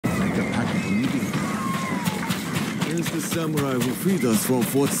Since the samurai who freed us from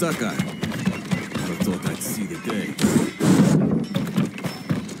Fort Sakai, I thought I'd see the day.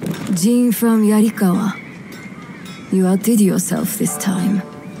 Jin from Yarikawa. You outdid yourself this time.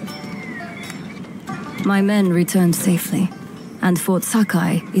 My men returned safely, and Fort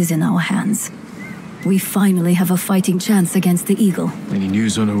Sakai is in our hands. We finally have a fighting chance against the Eagle. Any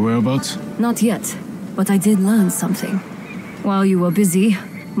news on her whereabouts? Not yet, but I did learn something. While you were busy,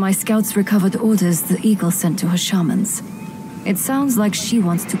 my scouts recovered orders the Eagle sent to her shamans. It sounds like she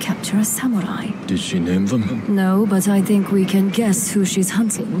wants to capture a samurai. Did she name them? No, but I think we can guess who she's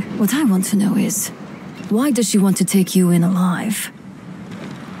hunting. What I want to know is, why does she want to take you in alive?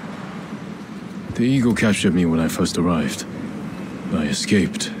 The Eagle captured me when I first arrived. I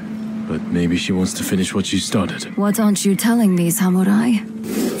escaped, but maybe she wants to finish what she started. What aren't you telling me, samurai?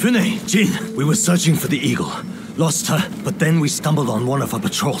 Fune, Jin, we were searching for the Eagle. Lost her, but then we stumbled on one of her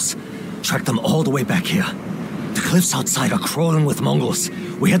patrols. Tracked them all the way back here. The cliffs outside are crawling with Mongols.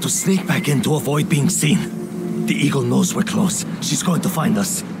 We had to sneak back in to avoid being seen. The Eagle knows we're close. She's going to find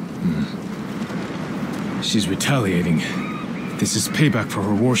us. She's retaliating. This is payback for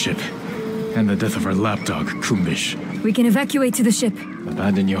her warship. And the death of her lapdog, Kumbish. We can evacuate to the ship.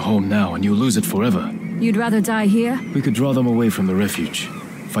 Abandon your home now and you'll lose it forever. You'd rather die here? We could draw them away from the refuge.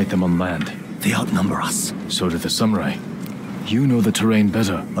 Fight them on land. They outnumber us. So do the samurai. You know the terrain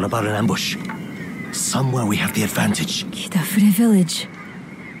better. What about an ambush? Somewhere we have the advantage. Kidafure village.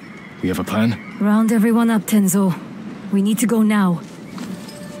 We have a plan? Round everyone up, Tenzo. We need to go now.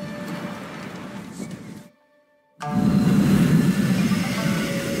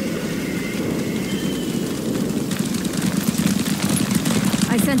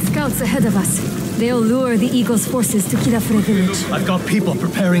 I sent scouts ahead of us. They'll lure the Eagle's forces to Kidafure village. I've got people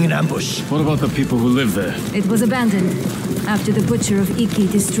preparing an ambush. What about the people who live there? It was abandoned after the Butcher of Iki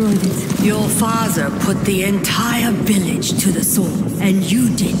destroyed it. Your father put the entire village to the sword, and you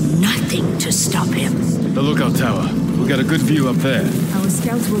did nothing to stop him. The lookout tower. We got a good view up there. Our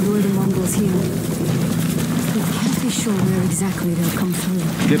scouts will lure the Mongols here. We can't be sure where exactly they'll come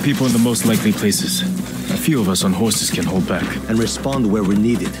through. Get people in the most likely places. A few of us on horses can hold back. And respond where we're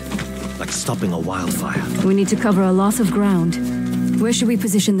needed. Like stopping a wildfire. We need to cover a lot of ground. Where should we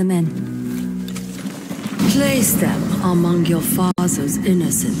position the men? Place them among your father's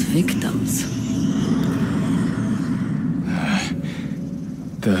innocent victims.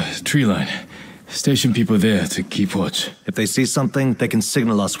 The tree line. Station people there to keep watch. If they see something, they can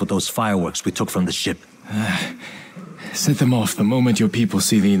signal us with those fireworks we took from the ship. Set them off the moment your people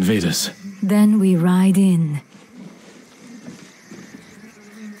see the invaders. Then we ride in.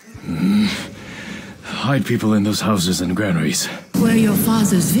 Hide people in those houses and granaries. Where your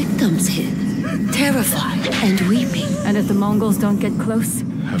father's victims hid, terrified and weeping. And if the Mongols don't get close?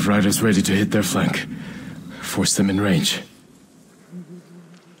 Have riders ready to hit their flank. Force them in range.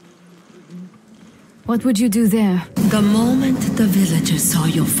 What would you do there? The moment the villagers saw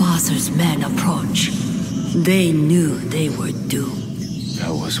your father's men approach, they knew they were doomed.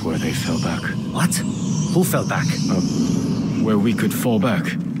 That was where they fell back. What? Who fell back? Where we could fall back.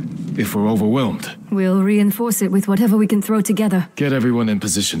 If we're overwhelmed. We'll reinforce it with whatever we can throw together. Get everyone in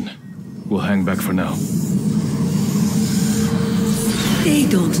position. We'll hang back for now. They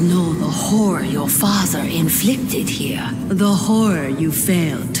don't know the horror your father inflicted here. The horror you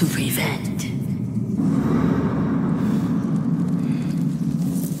failed to prevent.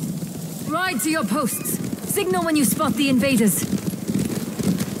 Ride to your posts. Signal when you spot the invaders.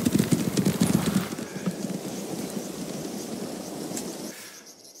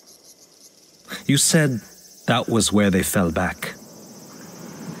 You said that was where they fell back.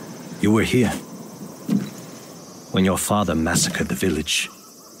 You were here when your father massacred the village.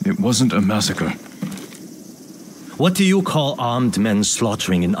 It wasn't a massacre. What do you call armed men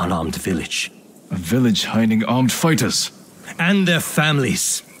slaughtering an unarmed village? A village hiding armed fighters. And their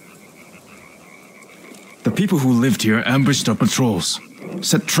families. The people who lived here ambushed our patrols.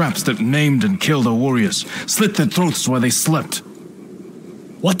 Set traps that maimed and killed our warriors. Slit their throats while they slept.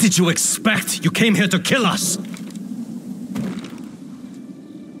 What did you expect? You came here to kill us!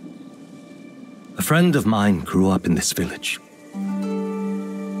 A friend of mine grew up in this village.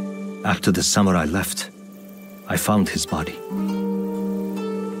 After the samurai left, I found his body.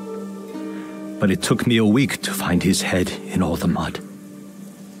 But it took me a week to find his head in all the mud.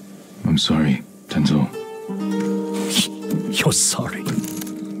 I'm sorry, Tenzo. You're sorry.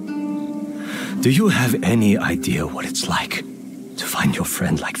 Do you have any idea what it's like to find your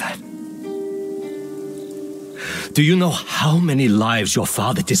friend like that? Do you know how many lives your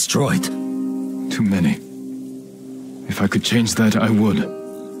father destroyed? Too many. If I could change that, I would.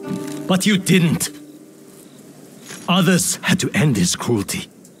 But you didn't. Others had to end his cruelty.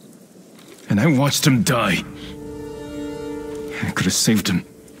 And I watched him die. I could have saved him.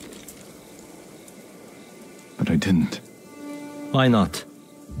 But I didn't. Why not?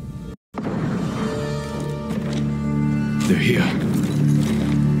 They're here.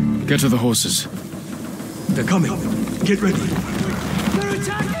 Get to the horses. They're coming. Get ready. They're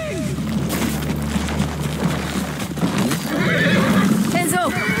attacking!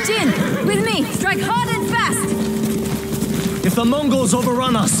 Enzo, Jin, with me. Strike hard and fast. If the Mongols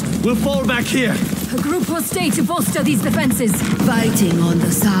overrun us, we'll fall back here. A group will stay to bolster these defenses. Fighting on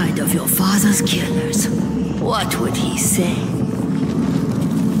the side of your father's killers. What would he say?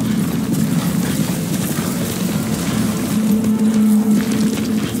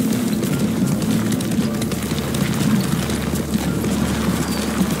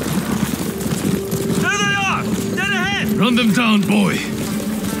 There they are! Dead ahead! Run them down, boy!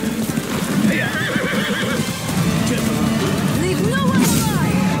 Leave no one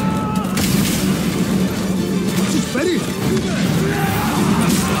alive! Ready?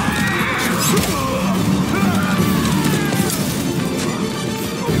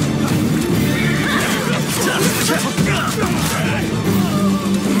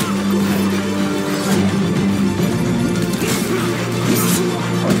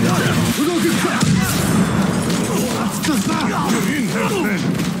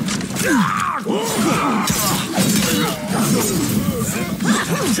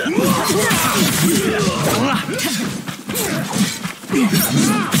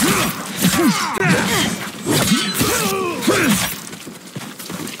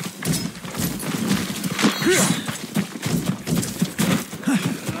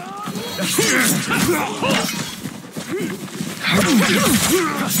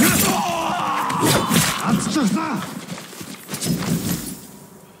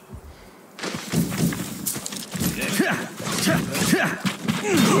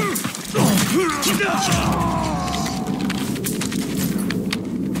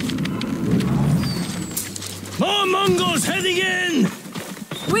 More Mongols heading in!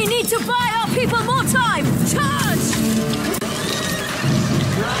 We need to buy our people more time! Charge!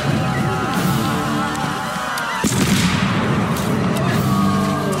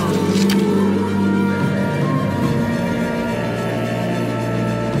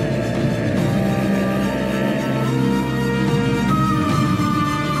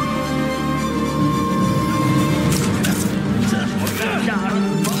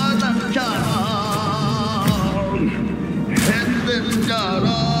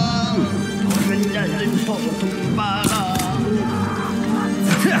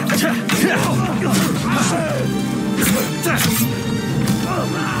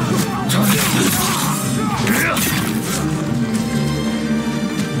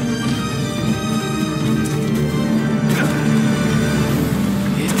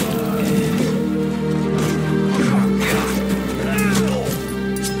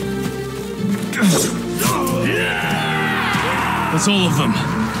 That's all of them.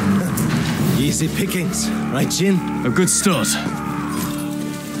 Easy pickings, right, Jin? A good start.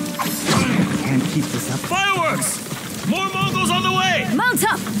 Can't keep this up. Fireworks! More Mongols on the way! Mount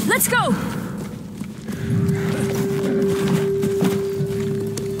up! Let's go!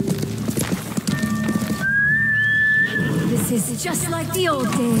 This is just like the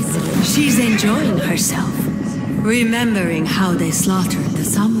old days. She's enjoying herself, remembering how they slaughtered the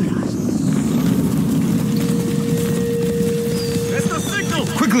samurai. That's the signal!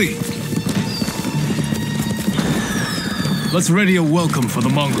 Quickly! Let's ready a welcome for the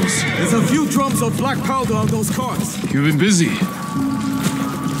Mongols. There's a few drums of black powder on those carts. You've been busy. Here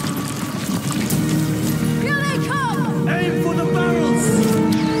they come! Aim for the barrels!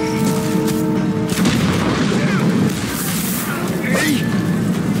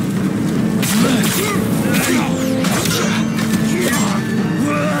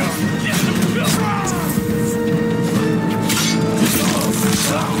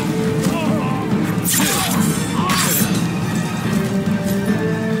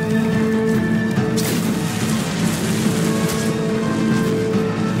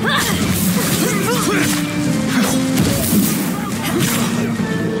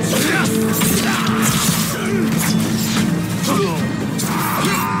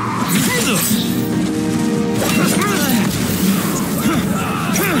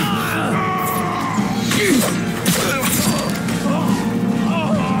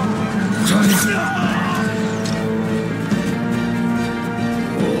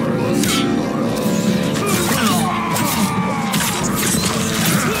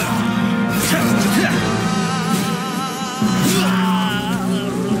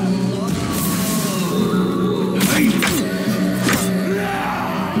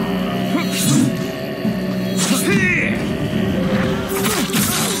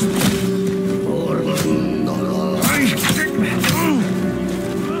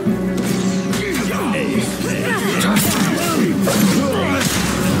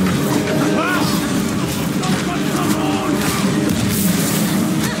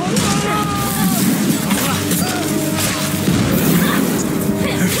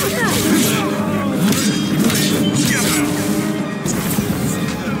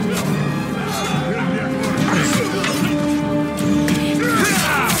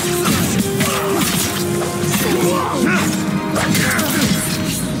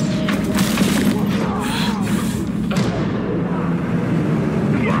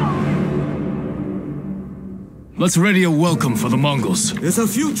 Let's ready a welcome for the Mongols. There's a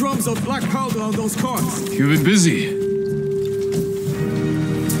few drums of black powder on those carts. You've been busy.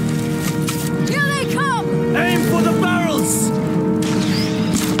 Here they come! Aim for the barrels!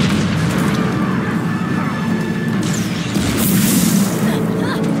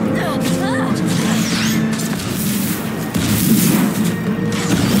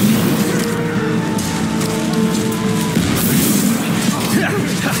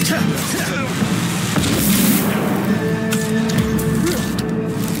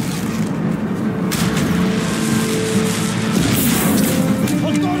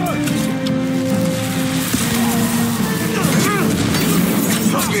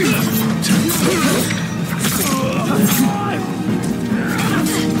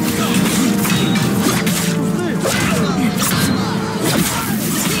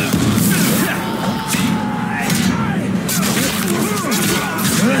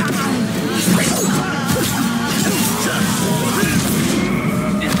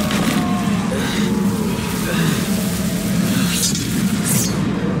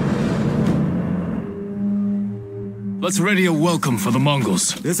 Let's ready a welcome for the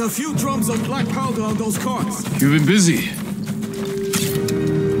Mongols. There's a few drums of black powder on those carts. You've been busy.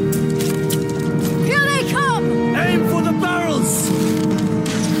 Here they come! Aim for the barrels!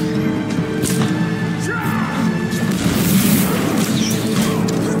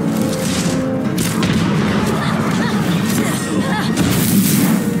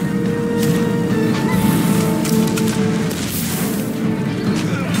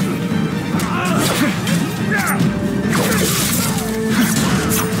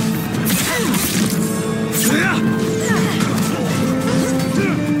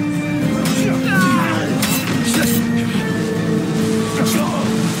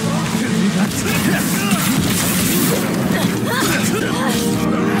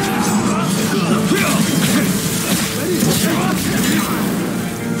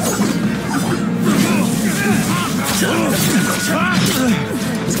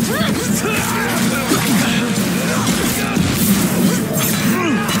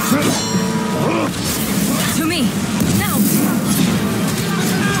 To me, now!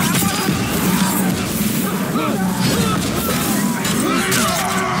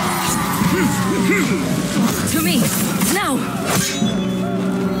 To me, now!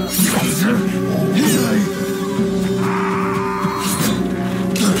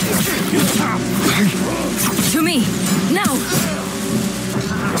 To me, now!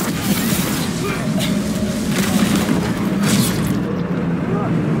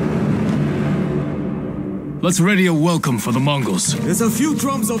 Let's ready a welcome for the Mongols. There's a few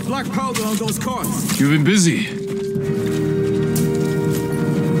drums of black powder on those carts. You've been busy. Here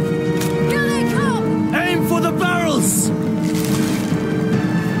they come! Aim for the barrels!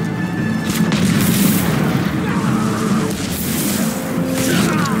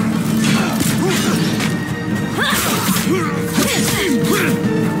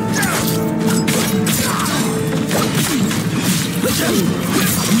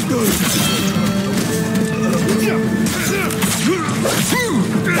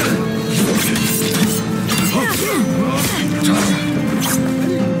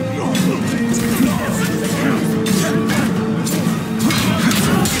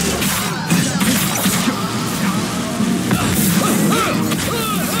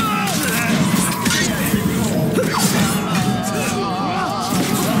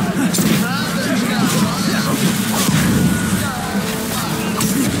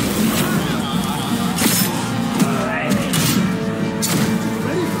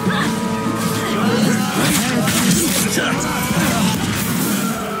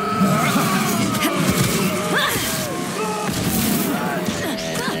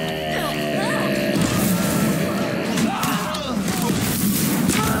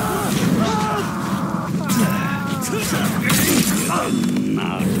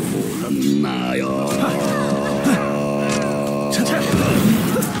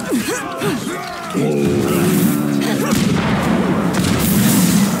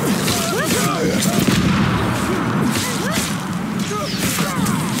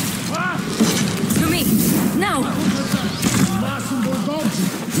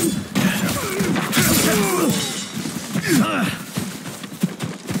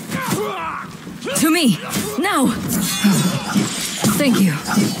 To me, now! To me, now! Thank you.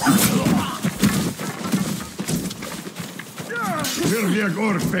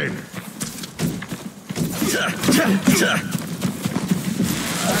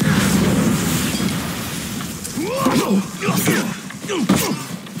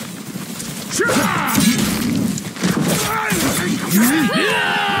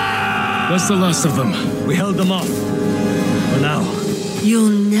 That's the last of them. We held them off. For now. You'll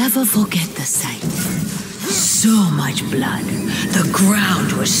never forget the sight. So much blood. The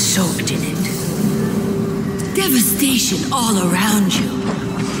ground was soaked in it. Devastation all around you.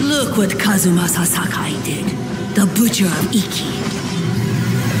 Look what Kazumasa Sakai did. The butcher of Iki.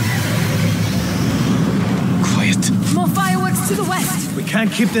 Quiet. More fireworks to the west! We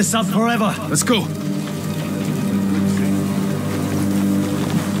can't keep this up forever. Let's go.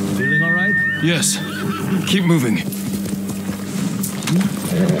 Feeling all right? Yes. Keep moving.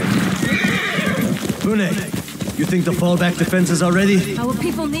 Fune, you think the fallback defenses are ready? Our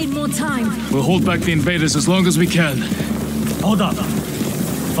people need more time. We'll hold back the invaders as long as we can. Hold up.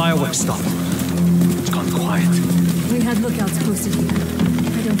 Fireworks stopped. It's gone quiet. We had lookouts posted here.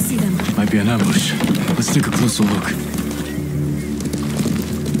 I don't see them. Might be an ambush. Let's take a closer look.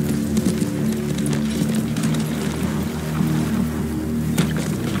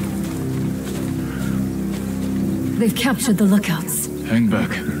 They've captured the lookouts. Hang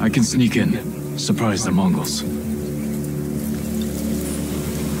back. I can sneak in. Surprise the Mongols.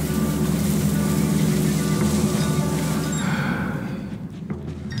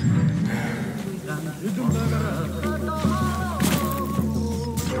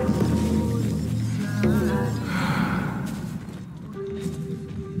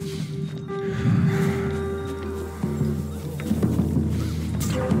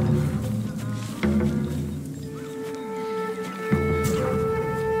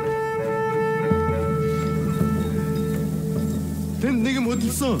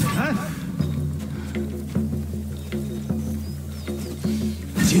 어딨어?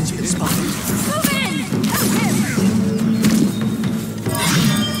 Change spot. Move in! Help him!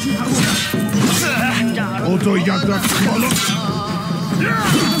 Oto yakrak balık.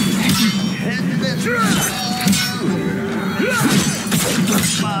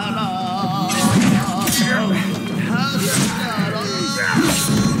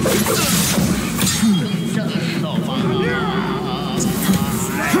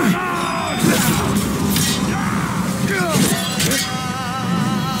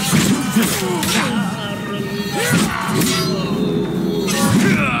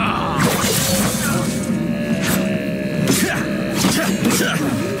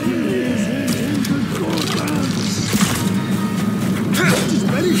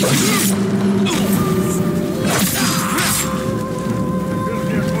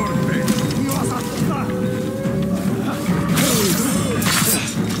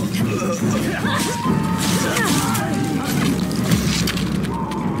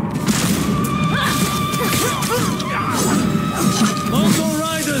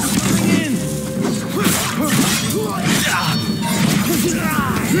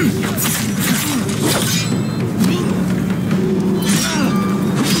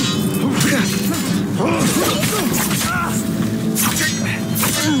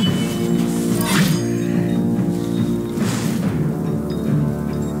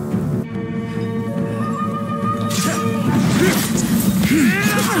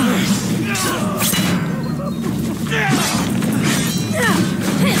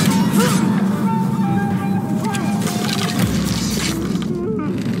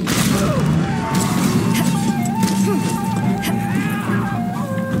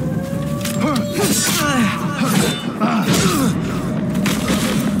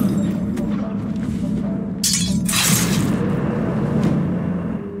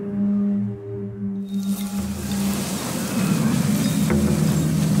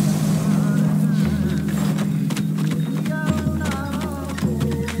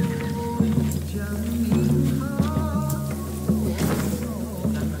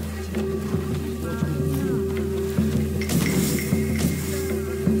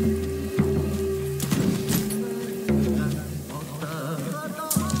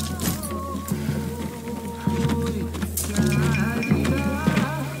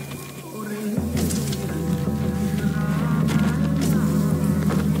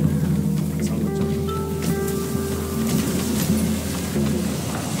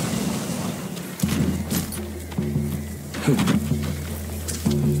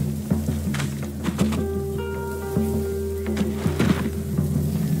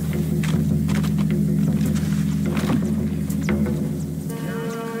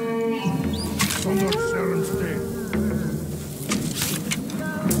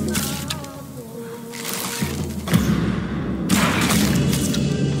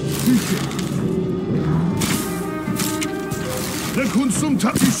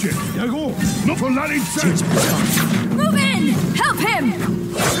 Move in! Help him!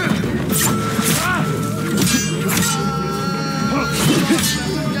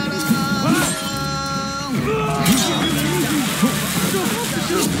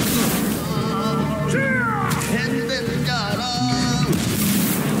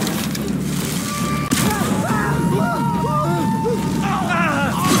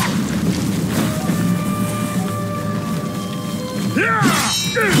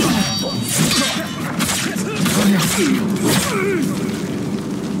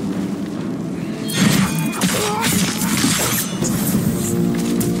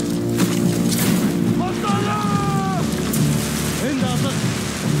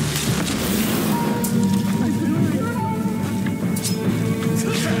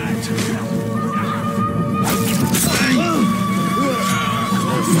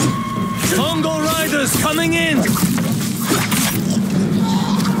 coming in!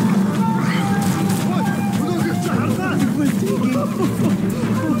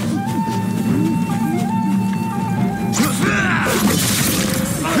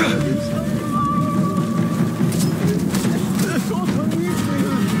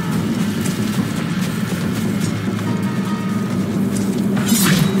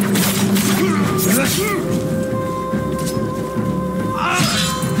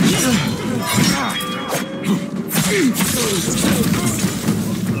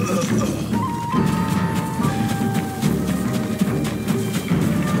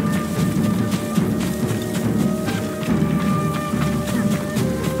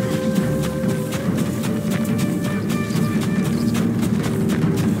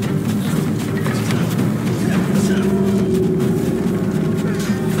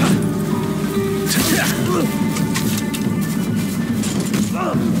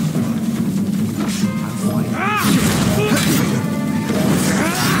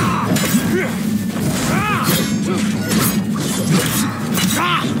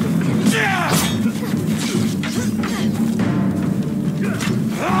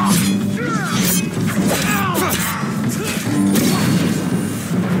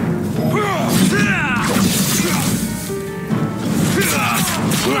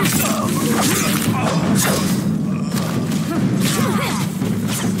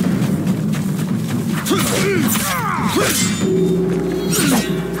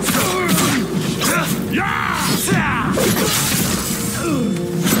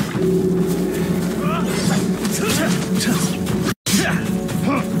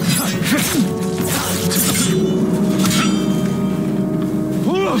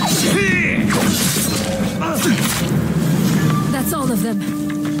 That's all of them.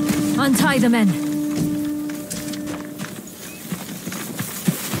 Untie the men.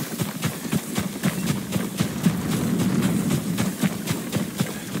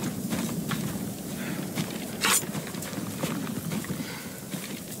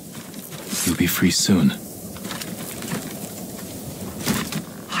 You'll be free soon.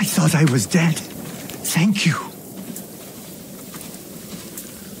 I thought I was dead. Thank you.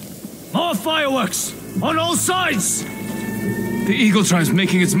 More fireworks! On all sides! The Eagle Tribe's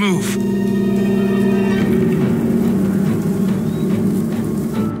making its move.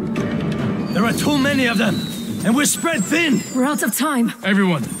 There are too many of them, and we're spread thin! We're out of time.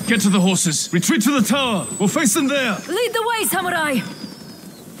 Everyone, get to the horses. Retreat to the tower. We'll face them there. Lead the way, Samurai!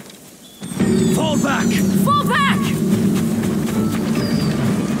 Fall back! Fall back!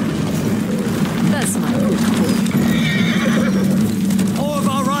 That's not good. All of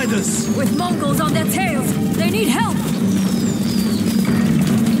our riders! With Mongols on their tails, they need help!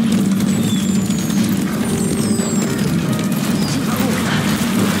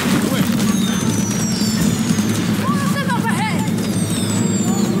 More of them up ahead!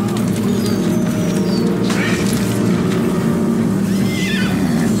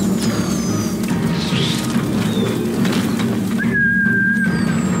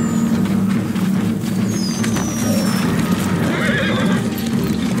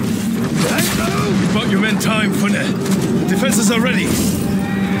 You've got your men time, Fune. Defenses are ready.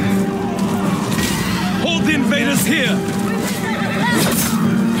 Hold the invaders here.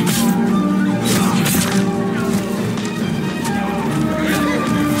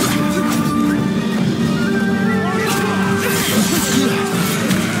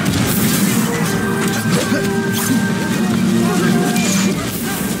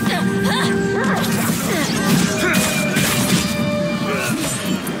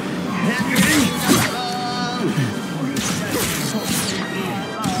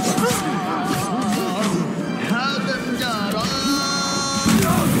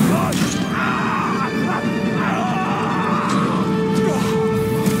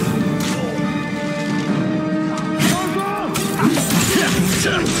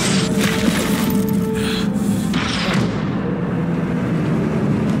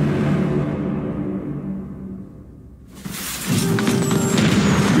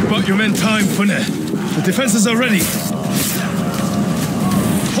 Your men time, Fune. The defenses are ready.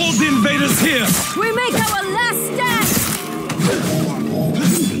 Hold the invaders here. We make our last stand!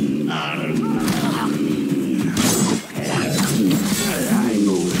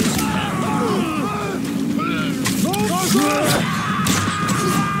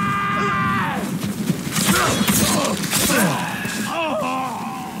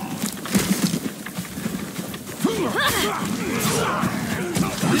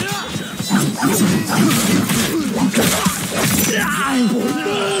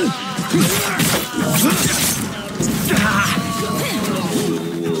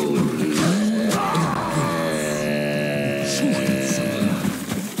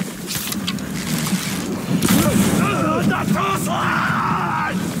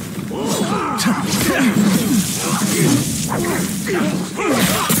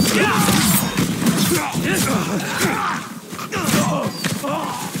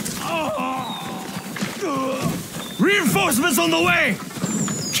 Reinforcements on the way!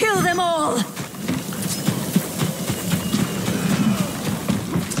 Kill them all!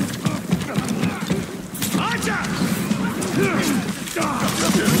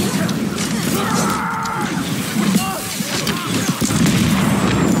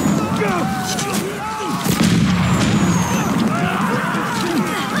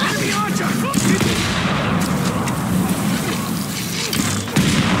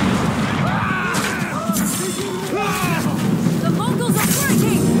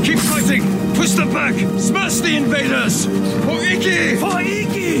 Push them back! Smash the invaders! For Iki! For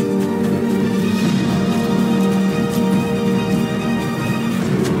Iki!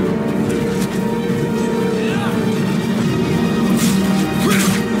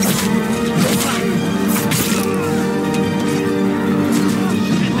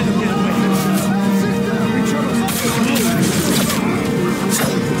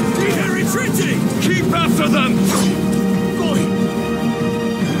 They're retreating! Keep after them!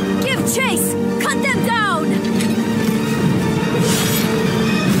 Chase! Cut them down!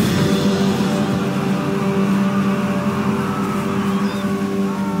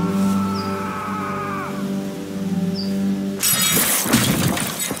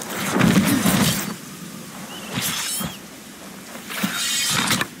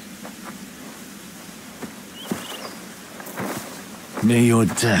 May your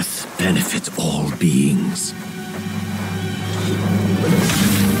death benefit all beings.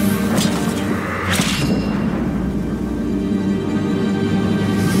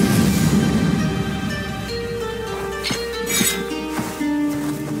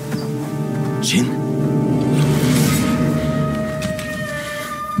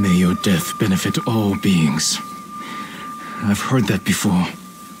 May your death benefit all beings. I've heard that before.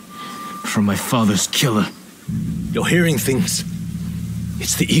 From my father's killer. You're hearing things.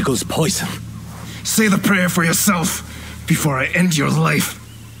 It's the eagle's poison. Say the prayer for yourself before I end your life.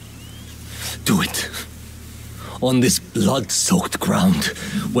 Do it. On this blood-soaked ground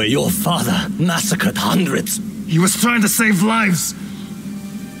where your father massacred hundreds. He was trying to save lives.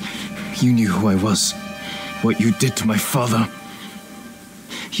 You knew who I was. What you did to my father.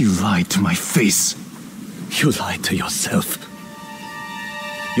 You lied to my face. You lied to yourself.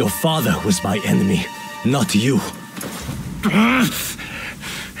 Your father was my enemy, not you.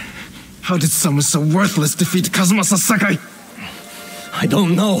 How did someone so worthless defeat Kazumasa Sakai? I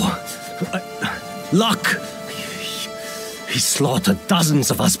don't know. Luck. He slaughtered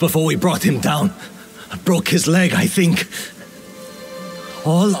dozens of us before we brought him down. I broke his leg, I think.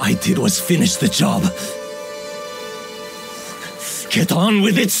 All I did was finish the job. Get on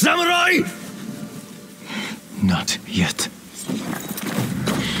with it, samurai! Not yet.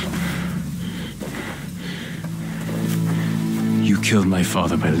 You killed my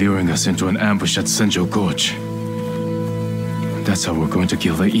father by luring us into an ambush at Senjo Gorge. That's how we're going to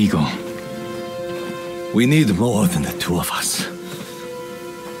kill the eagle. We need more than the two of us.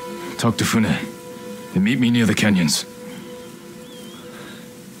 Talk to Fune, and meet me near the canyons.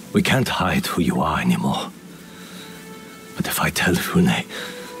 We can't hide who you are anymore. But if I tell Fune...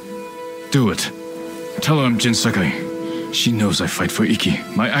 Do it. Tell her I'm Jin Sakai. She knows I fight for Iki.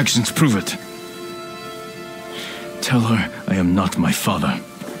 My actions prove it. Tell her I am not my father.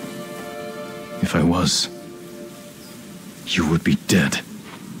 If I was, you would be dead.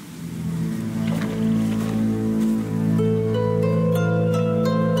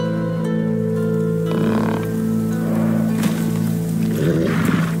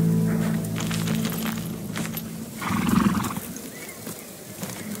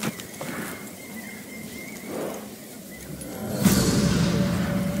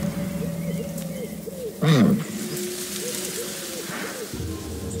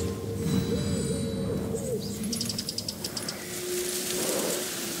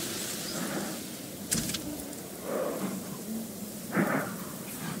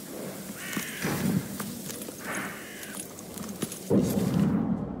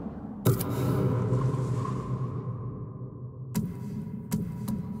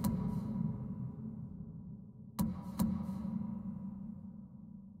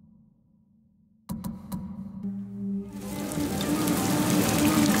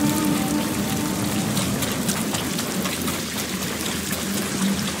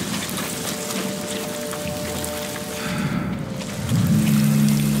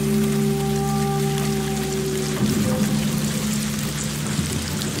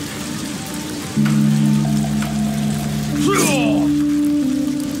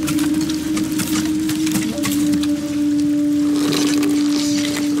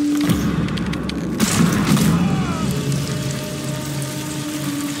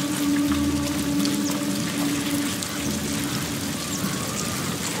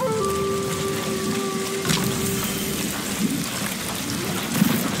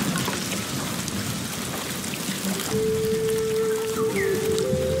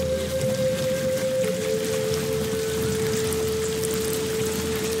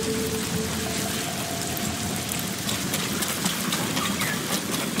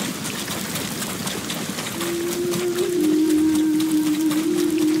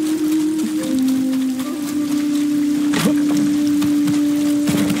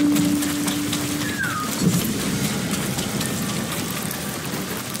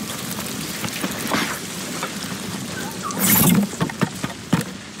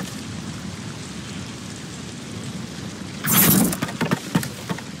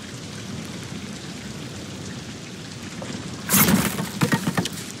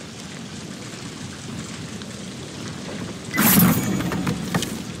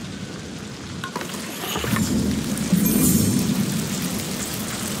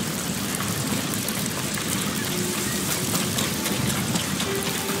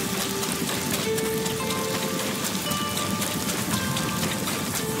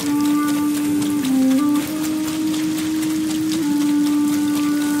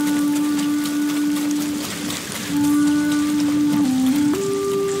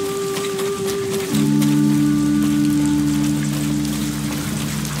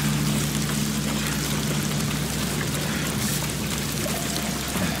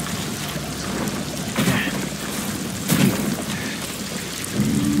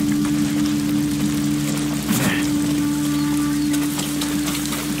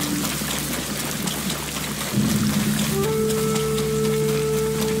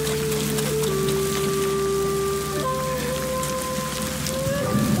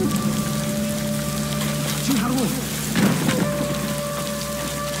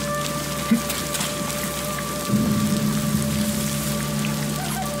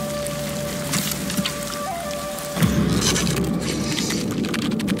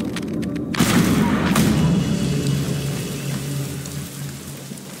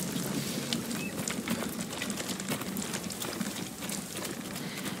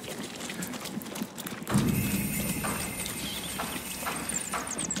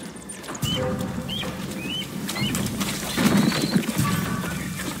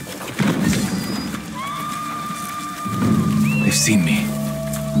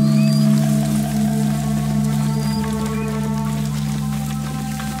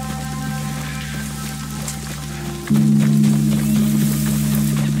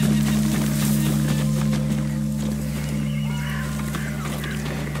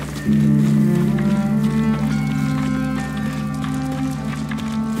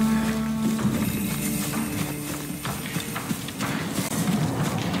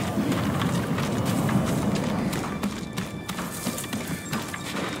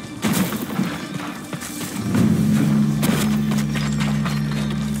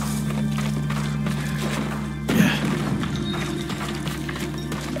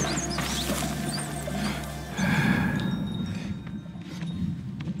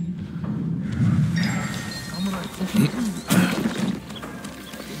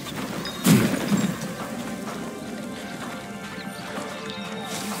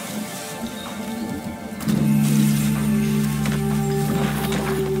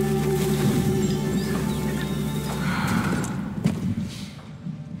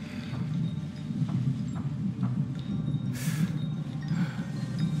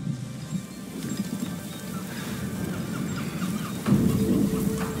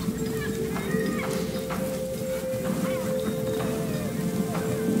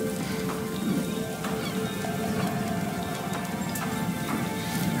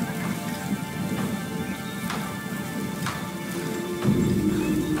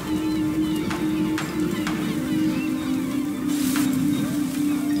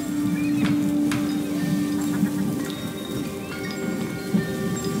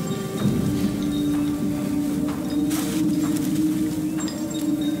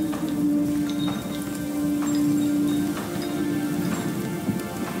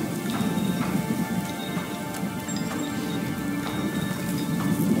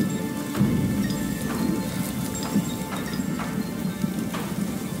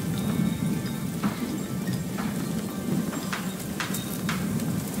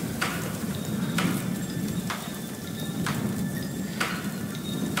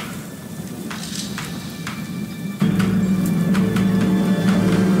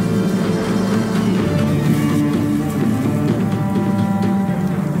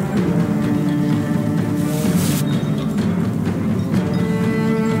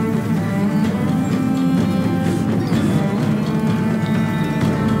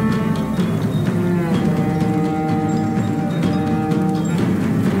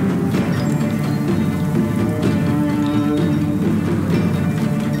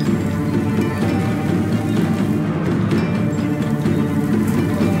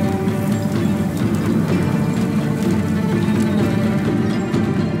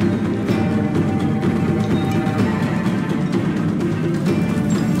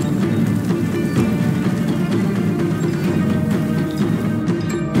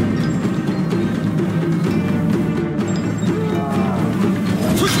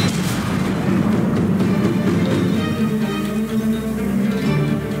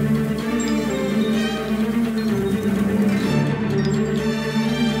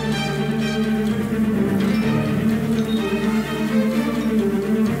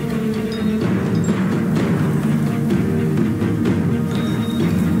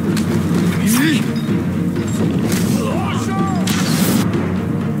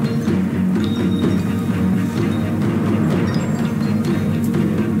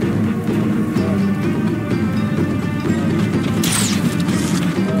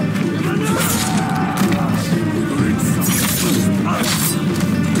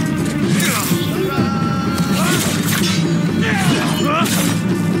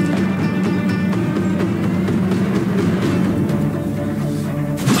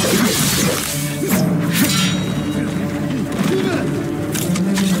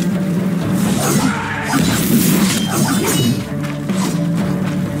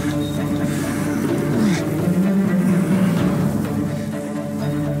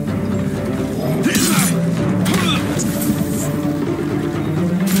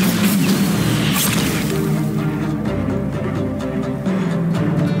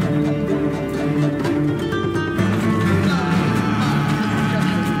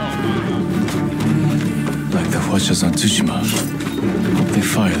 Watchers on Tsushima. Hope they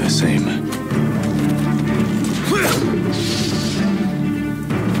fire the same.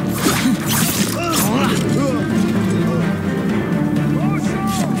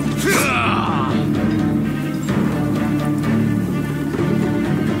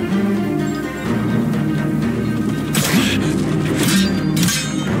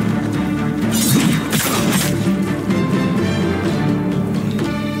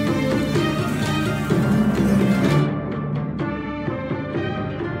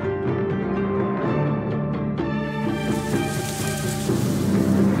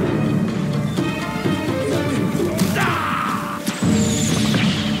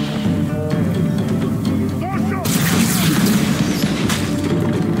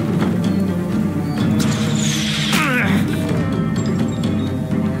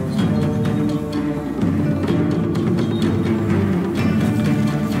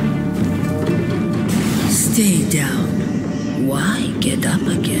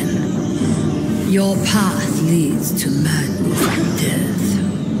 Your path leads to madness and death.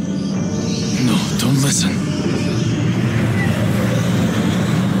 No, don't listen.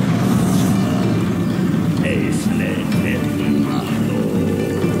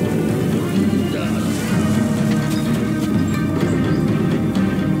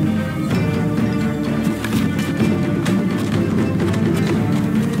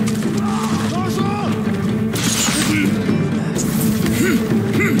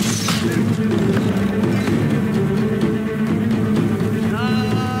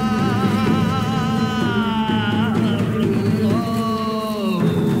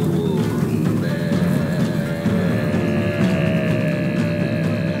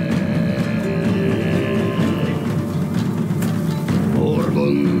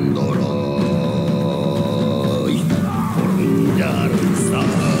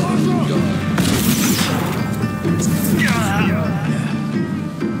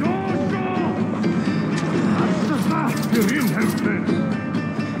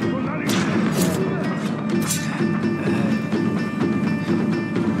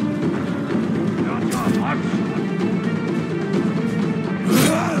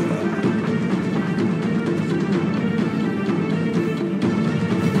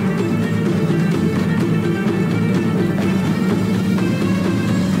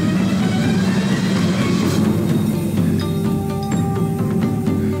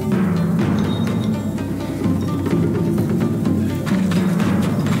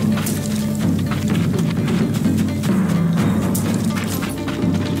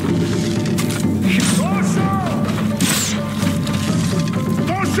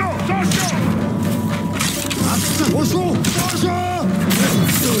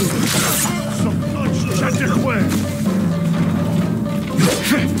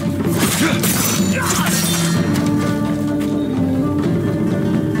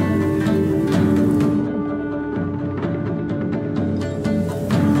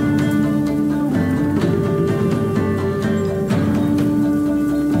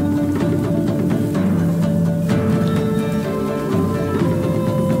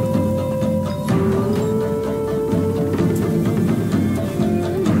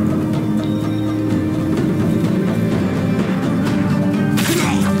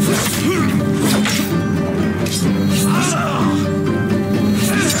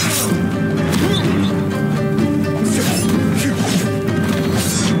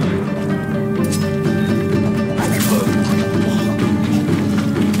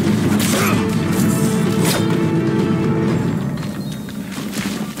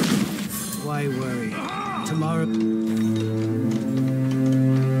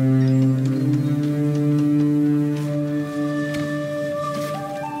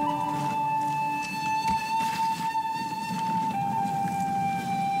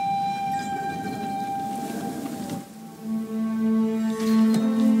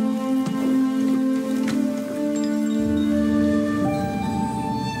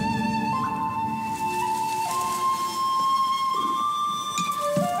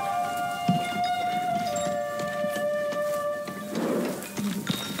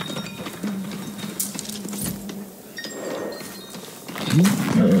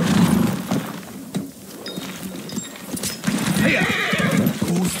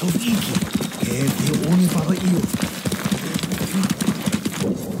 Ghost of Iki. The only Baba Io.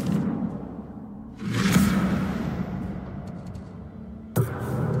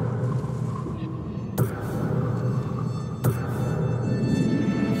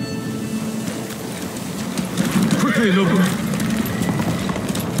 Quickly, Nobu!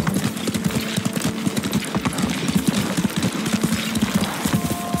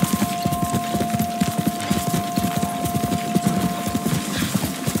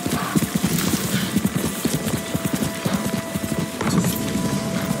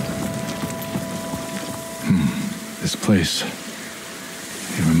 This place.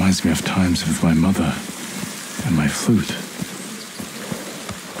 It reminds me of times with my mother and my flute.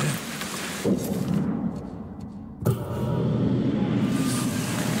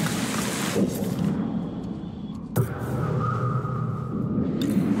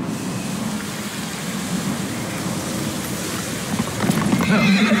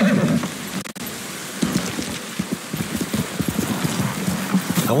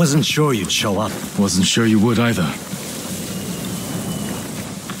 I wasn't sure you'd show up. Wasn't sure you would either.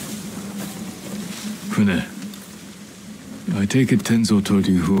 Kune, I take it Tenzo told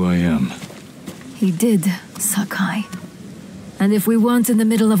you who I am. He did, Sakai. And if we weren't in the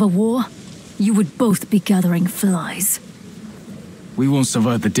middle of a war, you would both be gathering flies. We won't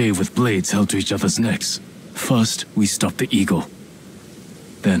survive the day with blades held to each other's necks. First, we stop the eagle.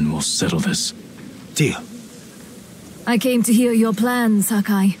 Then we'll settle this. Deal. I came to hear your plan,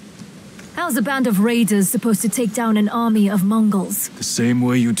 Sakai. How's a band of raiders supposed to take down an army of Mongols? The same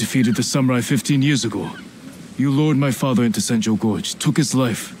way you defeated the samurai 15 years ago. You lured my father into Senjo Gorge, took his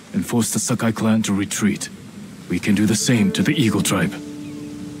life, and forced the Sakai clan to retreat. We can do the same to the Eagle tribe.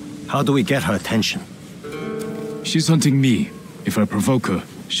 How do we get her attention? She's hunting me. If I provoke her,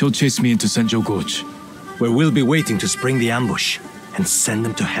 she'll chase me into Senjo Gorge. Where we'll be waiting to spring the ambush and send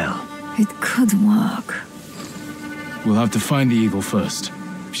them to hell. It could work. We'll have to find the Eagle first.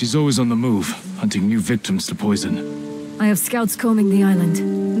 She's always on the move, hunting new victims to poison. I have scouts combing the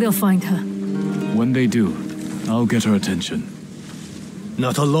island. They'll find her. When they do, I'll get her attention.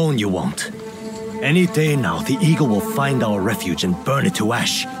 Not alone you won't. Any day now, the Eagle will find our refuge and burn it to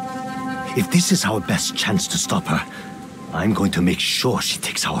ash. If this is our best chance to stop her, I'm going to make sure she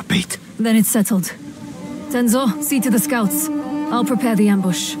takes our bait. Then it's settled. Tenzo, see to the scouts. I'll prepare the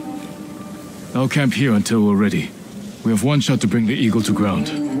ambush. I'll camp here until we're ready. We have one shot to bring the Eagle to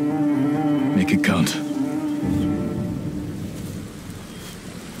ground. Make it count.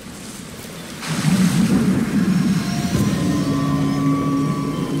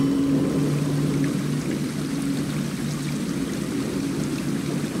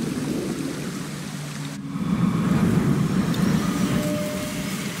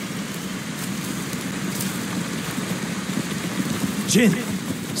 Jin!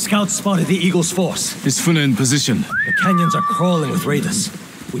 Scouts spotted the Eagle's force. Is Funa in position? The canyons are crawling with raiders.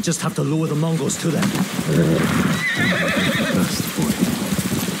 We just have to lure the Mongols to them. That's the boy.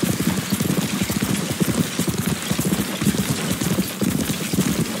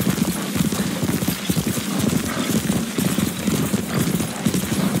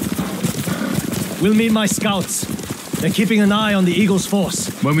 We'll meet my scouts. They're keeping an eye on the Eagle's force.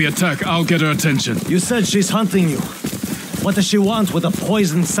 When we attack, I'll get her attention. You said she's hunting you. What does she want with a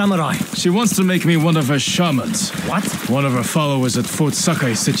poisoned samurai? She wants to make me one of her shamans. What? One of her followers at Fort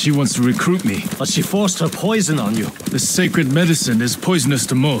Sakai said she wants to recruit me. But she forced her poison on you. This sacred medicine is poisonous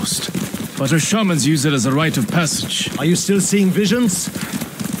to most, but her shamans use it as a rite of passage. Are you still seeing visions?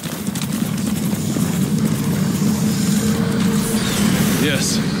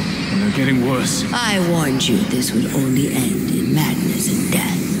 Yes, and they're getting worse. I warned you this would only end in madness and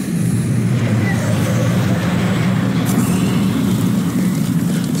death.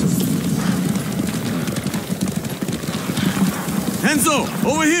 Enzo,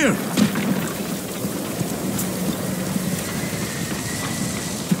 over here!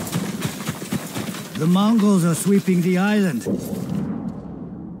 The Mongols are sweeping the island.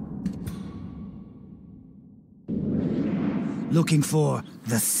 Looking for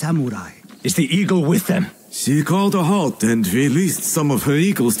the samurai. Is the Eagle with them? She called a halt and released some of her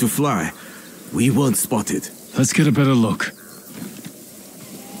eagles to fly. We weren't spotted. Let's get a better look.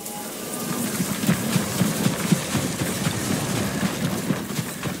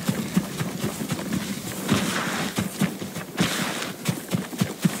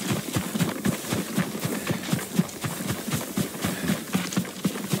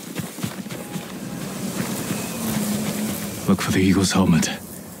 Look for the Eagle's helmet.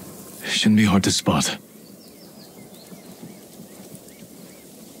 Shouldn't be hard to spot.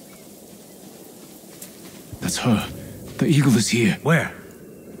 That's her. The Eagle is here. Where?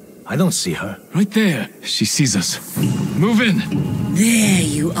 I don't see her. Right there. She sees us. Move in! There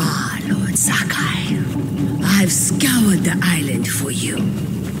you are, Lord Sakai. I've scoured the island for you.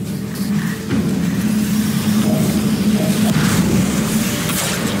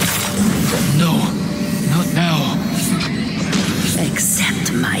 No, not now.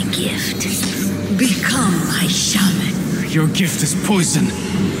 Accept my gift. Become my shaman. Your gift is poison.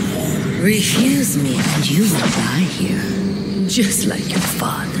 Refuse me and you will die here. Just like your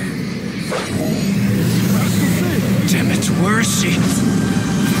father. Damn it, where is she?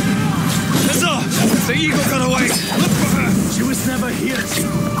 Huzzah! The Eagle got away! Look for her! She was never here.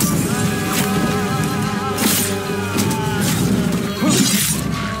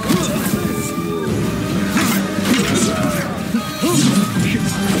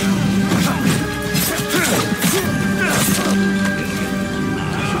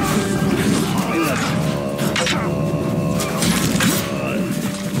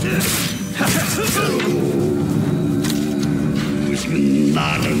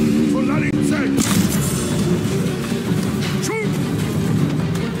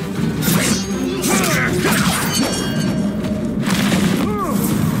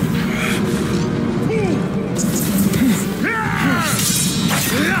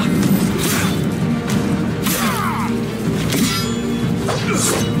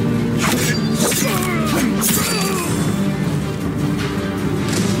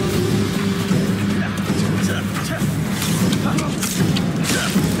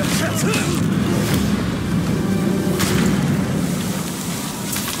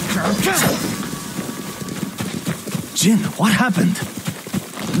 Jin, what happened?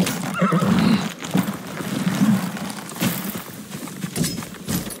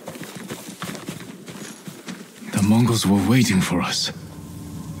 The Mongols were waiting for us.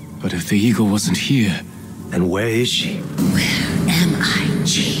 But if the eagle wasn't here... And where is she? Where am I,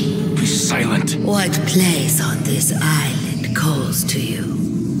 Jin? Be silent. What place on this island calls to you?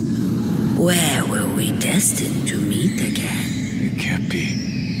 Where were we destined to meet again? It can't be.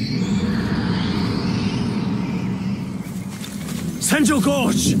 Senjo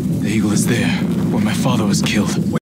Gorge! The eagle is there, where my father was killed.